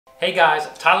Hey guys,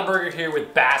 Tyler Berger here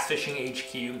with Bass Fishing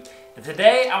HQ, and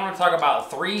today I want to talk about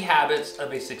 3 habits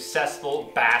of a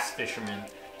successful bass fisherman.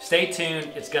 Stay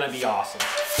tuned, it's going to be awesome.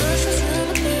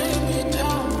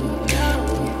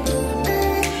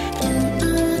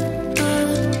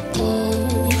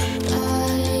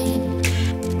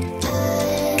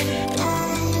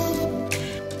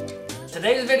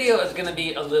 Today's video is going to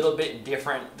be a little bit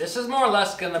different. This is more or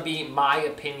less going to be my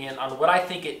opinion on what I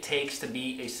think it takes to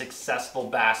be a successful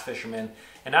bass fisherman.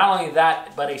 And not only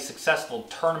that, but a successful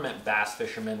tournament bass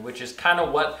fisherman, which is kind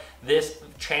of what this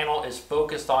channel is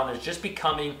focused on, is just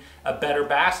becoming a better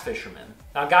bass fisherman.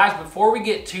 Now guys, before we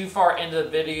get too far into the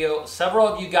video, several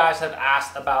of you guys have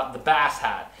asked about the bass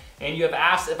hat. And you have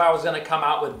asked if I was going to come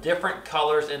out with different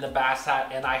colors in the bass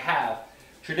hat, and I have.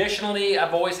 Traditionally,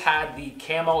 I've always had the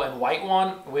camo and white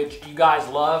one, which you guys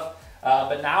love,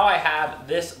 but now I have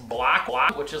this black,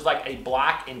 which is like a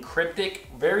black and cryptic,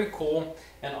 very cool,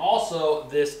 and also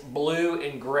this blue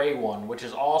and gray one, which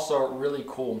is also really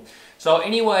cool. So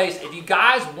anyways, if you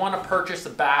guys want to purchase a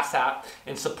bass hat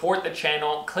and support the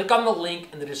channel, click on the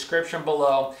link in the description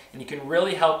below, and you can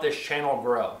really help this channel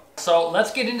grow. So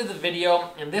let's get into the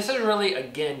video, and this is really,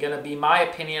 again, going to be my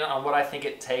opinion on what I think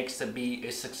it takes to be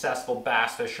a successful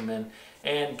bass fisherman.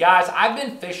 And guys, I've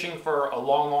been fishing for a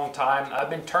long time. I've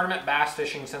been tournament bass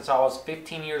fishing since I was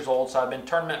 15 years old, so I've been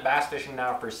tournament bass fishing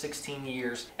now for 16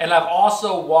 years. And I've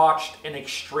also watched an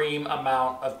extreme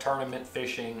amount of tournament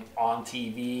fishing on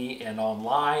TV and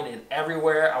online and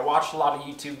everywhere. I watched a lot of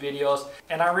YouTube videos,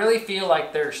 and I really feel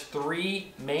like there's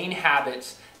 3 main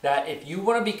habits that if you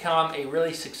want to become a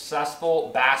really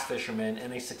successful bass fisherman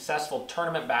and a successful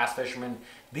tournament bass fisherman,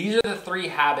 these are the 3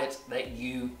 habits that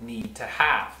you need to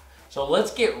have. So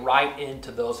let's get right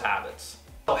into those habits.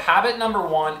 So habit number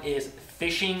 1 is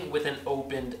fishing with an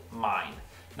open mind.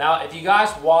 Now, if you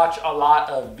guys watch a lot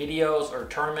of videos or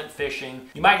tournament fishing,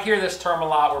 you might hear this term a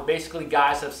lot where basically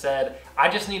guys have said, I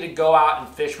just need to go out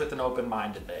and fish with an open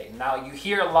mind today. Now, you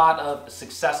hear a lot of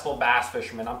successful bass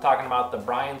fishermen. I'm talking about the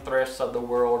Brian Thrifts of the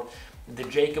world, the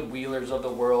Jacob Wheelers of the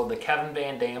world, the Kevin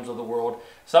Van Dams of the world,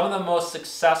 some of the most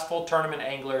successful tournament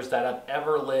anglers that have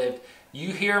ever lived.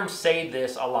 You hear them say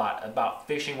this a lot about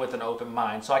fishing with an open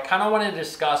mind. So I kind of want to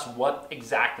discuss what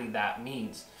exactly that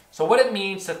means. So what it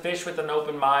means to fish with an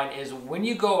open mind is when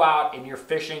you go out and you're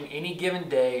fishing any given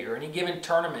day or any given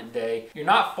tournament day, you're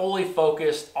not fully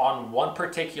focused on one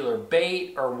particular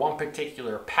bait or one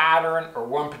particular pattern or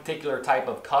one particular type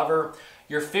of cover.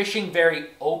 You're fishing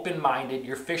very open-minded,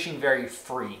 you're fishing very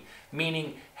free.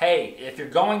 Meaning, hey, if you're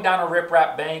going down a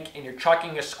riprap bank and you're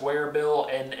chucking a square bill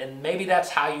and maybe that's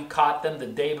how you caught them the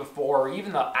day before or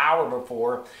even the hour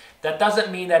before, that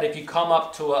doesn't mean that if you come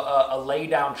up to a lay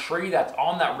down tree that's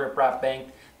on that riprap bank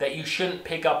that you shouldn't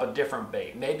pick up a different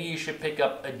bait. Maybe you should pick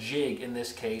up a jig in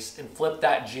this case and flip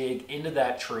that jig into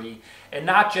that tree and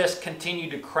not just continue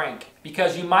to crank,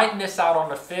 because you might miss out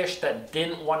on a fish that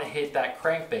didn't want to hit that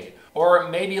crankbait. Or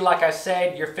maybe, like I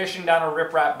said, you're fishing down a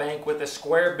riprap bank with a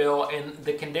square bill and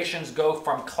the conditions go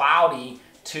from cloudy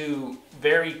to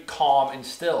very calm and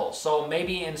still. So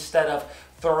maybe instead of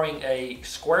throwing a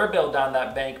square bill down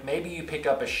that bank, maybe you pick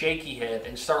up a shaky head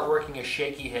and start working a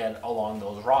shaky head along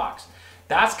those rocks.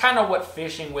 That's kind of what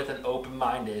fishing with an open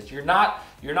mind is. You're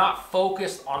not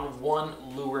focused on one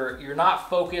lure. You're not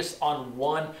focused on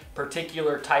one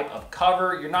particular type of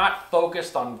cover. You're not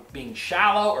focused on being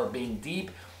shallow or being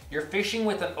deep. You're fishing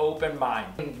with an open mind.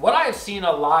 And what I've seen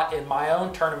a lot in my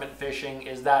own tournament fishing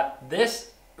is that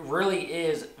this really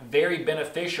is very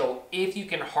beneficial if you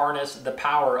can harness the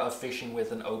power of fishing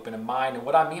with an open mind. And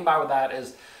what I mean by that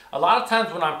is a lot of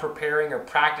times when I'm preparing or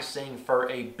practicing for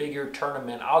a bigger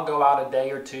tournament, I'll go out a day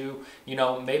or two, you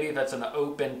know, maybe if it's an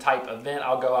open type event,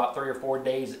 I'll go out 3 or 4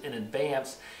 days in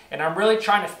advance, and I'm really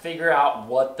trying to figure out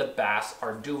what the bass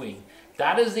are doing.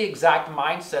 That is the exact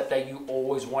mindset that you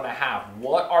always want to have.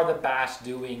 What are the bass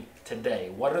doing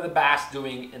today? What are the bass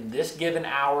doing in this given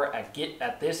hour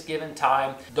at this given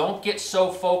time? Don't get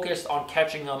so focused on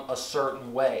catching them a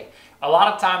certain way. A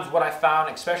lot of times what I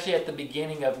found, especially at the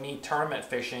beginning of me tournament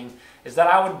fishing, is that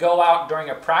I would go out during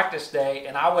a practice day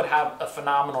and I would have a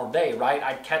phenomenal day, right?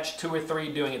 I'd catch 2 or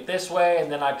 3 doing it this way,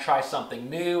 and then I'd try something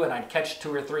new, and I'd catch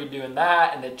 2 or 3 doing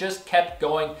that, and it just kept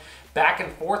going back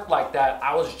and forth like that.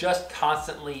 I was just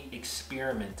constantly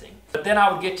experimenting. But then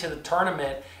I would get to the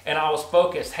tournament and I was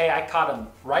focused. Hey, I caught him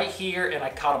right here and I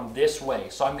caught him this way,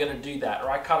 so I'm gonna do that. Or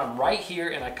I caught him right here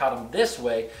and I caught him this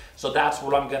way, so that's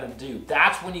what I'm gonna do.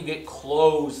 That's when you get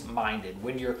closed-minded,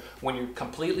 when you're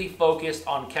completely focused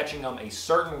on catching them a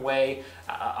certain way,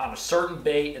 on a certain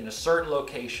bait in a certain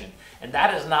location. And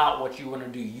that is not what you want to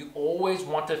do. You always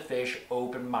want to fish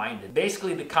open-minded.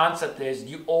 Basically, the concept is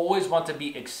you always want to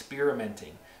be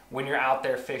experimenting when you're out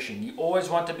there fishing. You always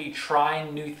want to be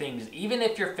trying new things. Even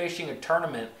if you're fishing a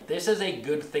tournament, this is a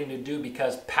good thing to do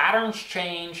because patterns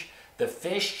change, the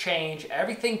fish change,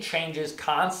 everything changes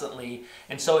constantly.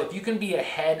 And so if you can be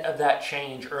ahead of that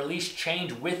change, or at least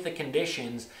change with the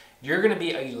conditions, you're gonna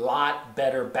be a lot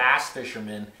better bass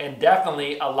fisherman and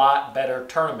definitely a lot better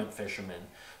tournament fisherman.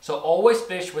 So always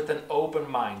fish with an open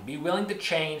mind. Be willing to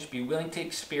change, be willing to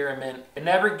experiment, and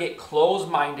never get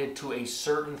closed-minded to a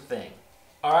certain thing.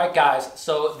 All right, guys,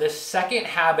 so the second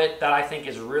habit that I think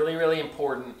is really, really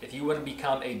important if you want to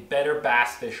become a better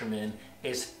bass fisherman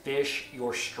is fish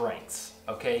your strengths,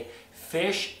 okay?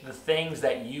 Fish the things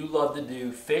that you love to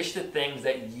do. Fish the things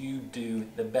that you do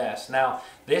the best. Now,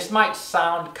 this might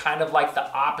sound kind of like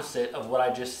the opposite of what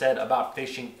I just said about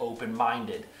fishing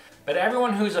open-minded. But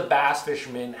everyone who's a bass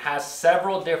fisherman has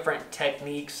several different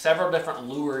techniques, several different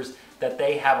lures that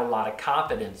they have a lot of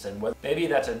confidence in. Maybe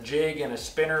that's a jig and a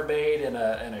spinner bait and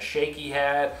a shaky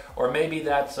head, or maybe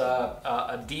that's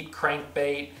a deep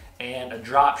crankbait and a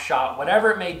drop shot.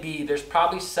 Whatever it may be, there's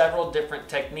probably several different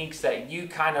techniques that you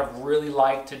kind of really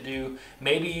like to do.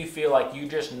 Maybe you feel like you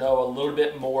just know a little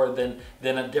bit more than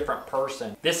a different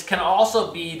person. This can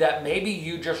also be that maybe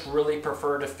you just really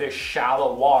prefer to fish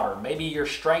shallow water. Maybe your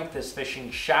strength is fishing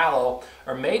shallow,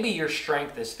 or maybe your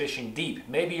strength is fishing deep.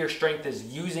 Maybe your strength is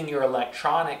using your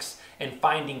electronics and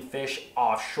finding fish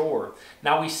offshore.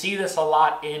 Now we see this a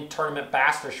lot in tournament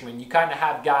bass fishermen. You kind of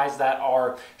have guys that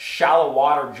are shallow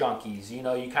water junkies. You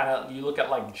know, you look at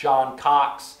like John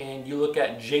Cox and you look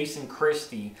at Jason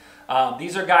Christie.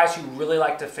 These are guys who really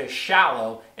like to fish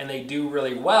shallow, and they do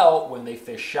really well when they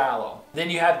fish shallow.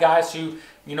 Then you have guys who,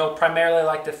 you know, primarily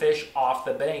like to fish off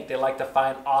the bank. They like to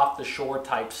find off the shore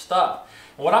type stuff.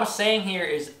 And what I'm saying here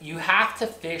is you have to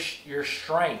fish your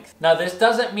strength. Now, this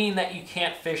doesn't mean that you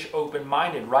can't fish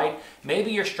open-minded, right?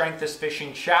 Maybe your strength is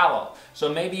fishing shallow. So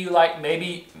maybe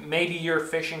you're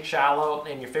fishing shallow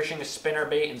and you're fishing a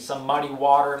spinnerbait in some muddy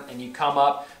water, and you come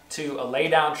up to a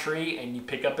laydown tree and you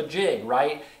pick up a jig,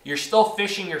 right? You're still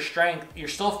fishing your strength, you're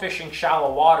still fishing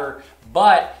shallow water,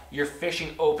 but you're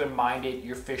fishing open-minded,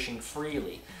 you're fishing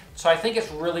freely. So I think it's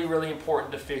really, really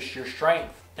important to fish your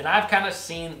strength. And I've kind of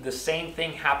seen the same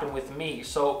thing happen with me.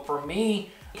 So for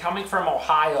me, coming from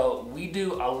Ohio, we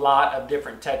do a lot of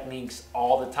different techniques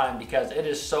all the time because it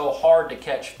is so hard to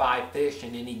catch 5 fish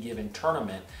in any given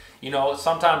tournament. You know,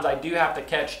 sometimes I do have to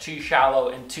catch 2 shallow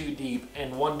and 2 deep,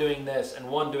 and one doing this and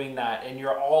one doing that, and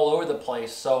you're all over the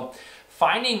place. So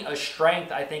finding a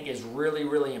strength, I think, is really,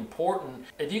 really important.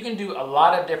 If you can do a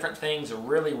lot of different things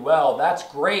really well, that's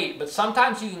great, but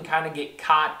sometimes you can kind of get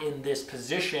caught in this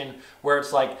position where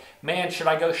it's like, man, should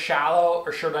I go shallow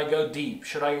or should I go deep?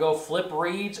 Should I go flip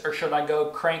reeds or should I go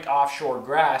crank offshore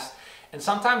grass? And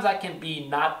sometimes that can be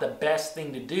not the best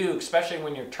thing to do, especially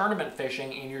when you're tournament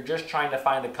fishing and you're just trying to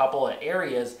find a couple of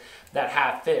areas that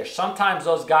have fish. Sometimes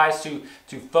those guys to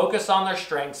focus on their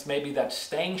strengths, maybe that's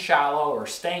staying shallow or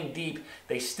staying deep,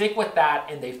 they stick with that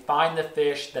and they find the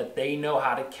fish that they know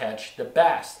how to catch the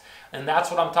best. And that's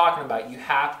what I'm talking about. You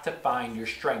have to find your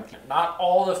strength. Not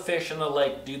all the fish in the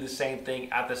lake do the same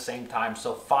thing at the same time.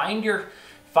 So find your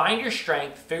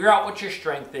strength, figure out what your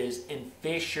strength is, and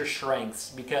fish your strengths.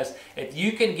 Because if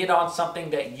you can get on something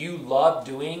that you love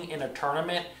doing in a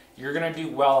tournament, you're going to do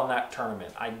well in that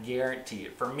tournament. I guarantee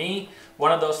it. For me,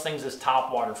 one of those things is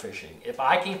topwater fishing. If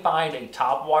I can find a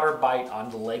topwater bite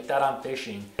on the lake that I'm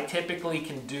fishing, I typically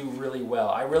can do really well.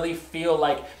 I really feel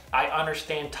like I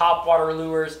understand topwater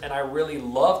lures, and I really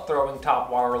love throwing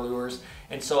topwater lures.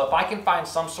 And so if I can find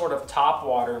some sort of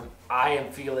topwater, I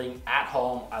am feeling at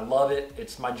home. I love it.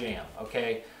 It's my jam,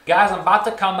 okay? Guys, I'm about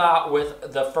to come out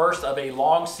with the first of a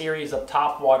long series of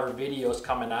topwater videos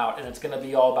coming out, and it's going to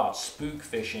be all about spook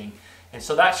fishing. And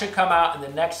so that should come out in the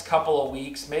next couple of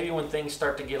weeks. Maybe when things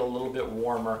start to get a little bit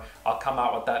warmer, I'll come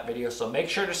out with that video. So make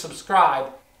sure to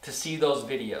subscribe to see those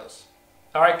videos.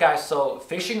 All right, guys, so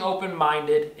fishing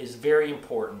open-minded is very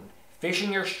important.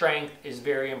 Fishing your strength is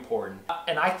very important.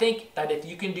 And I think that if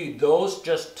you can do those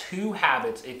just 2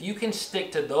 habits, if you can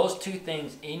stick to those 2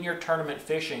 things in your tournament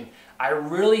fishing, I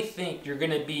really think you're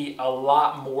gonna be a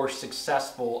lot more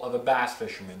successful of a bass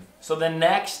fisherman. So the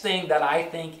next thing that I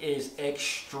think is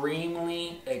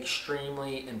extremely,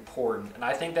 extremely important, and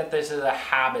I think that this is a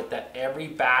habit that every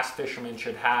bass fisherman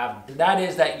should have, and that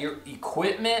is that your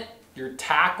equipment, your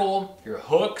tackle, your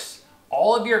hooks,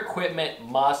 all of your equipment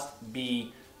must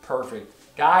be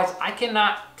perfect. Guys, I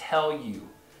cannot tell you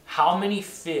how many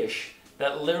fish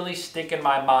that literally stick in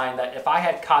my mind that if I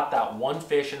had caught that one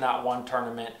fish in that one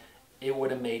tournament, it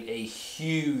would have made a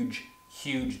huge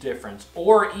difference.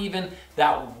 Or even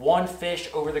that one fish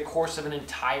over the course of an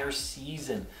entire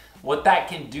season, what that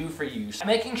can do for you. So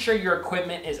making sure your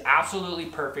equipment is absolutely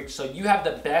perfect so you have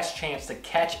the best chance to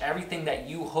catch everything that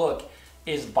you hook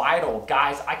is vital.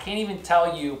 Guys, I can't even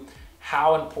tell you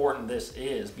how important this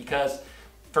is, because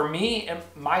for me and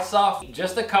myself,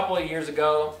 just a couple of years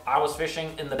ago, I was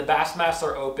fishing in the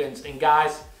Bassmaster Opens, and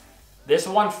guys, this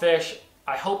one fish,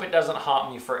 I hope it doesn't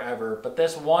haunt me forever, but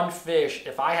this one fish,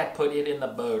 if I had put it in the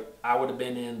boat, I would have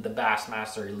been in the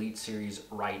Bassmaster Elite Series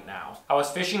right now. I was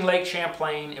fishing Lake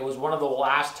Champlain. It was one of the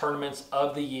last tournaments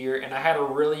of the year, and I had a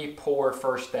really poor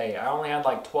first day. I only had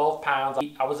like 12 pounds.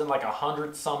 I was in like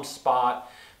 100-some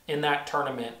spot in that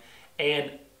tournament,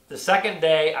 and the second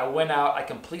day I went out, I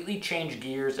completely changed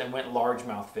gears and went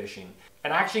largemouth fishing.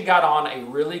 And I actually got on a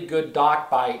really good dock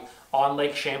bite on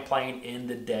Lake Champlain in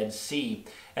the Dead Sea.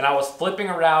 And I was flipping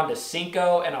around to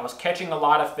Cinco, and I was catching a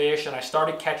lot of fish, and I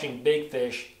started catching big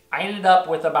fish. I ended up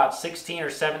with about 16 or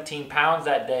 17 pounds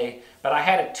that day, but I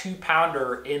had a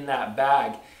 2-pounder in that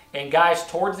bag. And guys,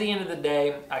 towards the end of the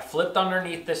day, I flipped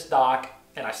underneath this dock,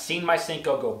 and I seen my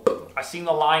Cinco go boom. I seen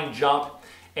the line jump.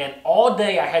 And all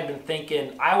day I had been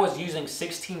thinking I was using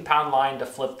 16-pound line to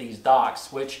flip these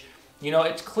docks, which, you know,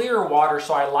 it's clearer water,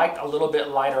 so I liked a little bit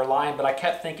lighter line, but I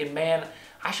kept thinking, man,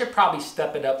 I should probably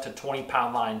step it up to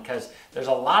 20-pound line, because there's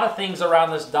a lot of things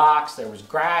around this docks. There was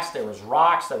grass, there was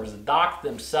rocks, there was the docks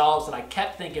themselves, and I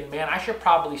kept thinking, man, I should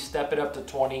probably step it up to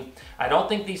 20. I don't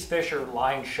think these fish are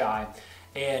line shy.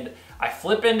 And I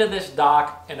flip into this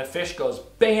dock, and the fish goes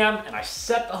bam, and I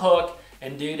set the hook,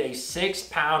 and dude, a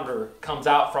 6-pounder comes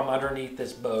out from underneath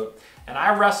this boat. And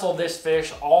I wrestle this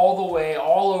fish all the way,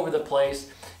 all over the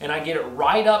place, and I get it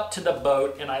right up to the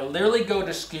boat, and I literally go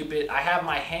to scoop it. I have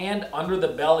my hand under the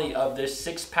belly of this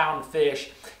 6-pound fish,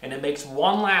 and it makes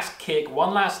one last kick,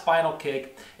 one last final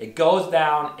kick. It goes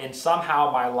down, and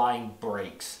somehow my line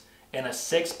breaks, and a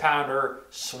 6-pounder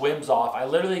swims off. I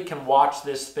literally can watch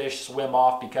this fish swim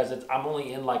off because I'm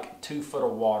only in like 2 foot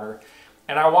of water,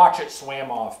 and I watch it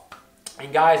swim off.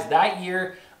 And guys, that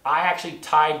year, I actually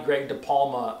tied Greg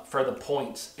DePalma for the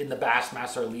points in the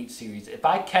Bassmaster Elite Series. If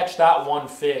I catch that one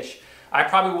fish, I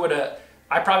probably would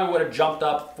have jumped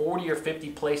up 40 or 50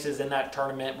 places in that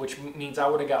tournament, which means I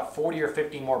would have got 40 or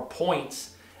 50 more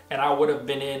points, and I would have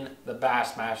been in the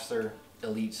Bassmaster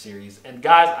Elite Series. And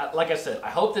guys, like I said, I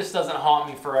hope this doesn't haunt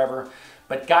me forever,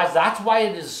 but guys, that's why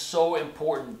it is so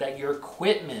important that your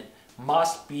equipment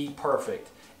must be perfect.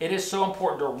 It is so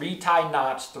important to retie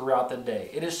knots throughout the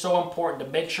day. It is so important to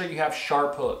make sure you have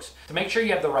sharp hooks, to make sure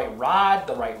you have the right rod,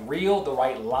 the right reel, the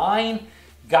right line.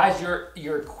 Guys,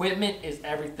 your equipment is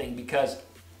everything, because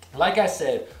like I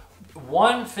said,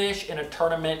 one fish in a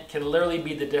tournament can literally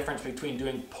be the difference between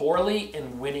doing poorly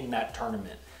and winning that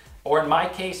tournament. Or in my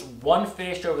case, one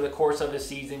fish over the course of a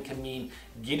season can mean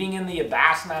getting in the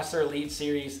Bassmaster Elite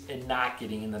Series and not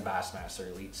getting in the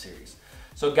Bassmaster Elite Series.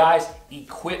 So guys,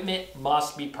 equipment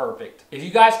must be perfect. If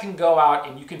you guys can go out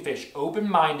and you can fish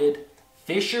open-minded,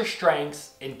 fish your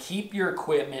strengths, and keep your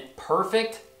equipment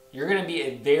perfect, you're gonna be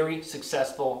a very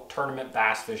successful tournament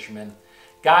bass fisherman.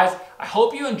 Guys, I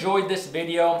hope you enjoyed this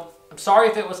video. I'm sorry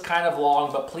if it was kind of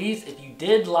long, but please, if you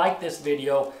did like this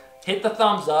video, hit the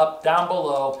thumbs up down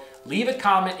below. Leave a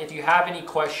comment if you have any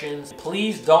questions.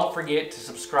 Please don't forget to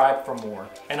subscribe for more.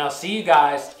 And I'll see you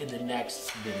guys in the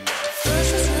next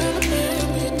video.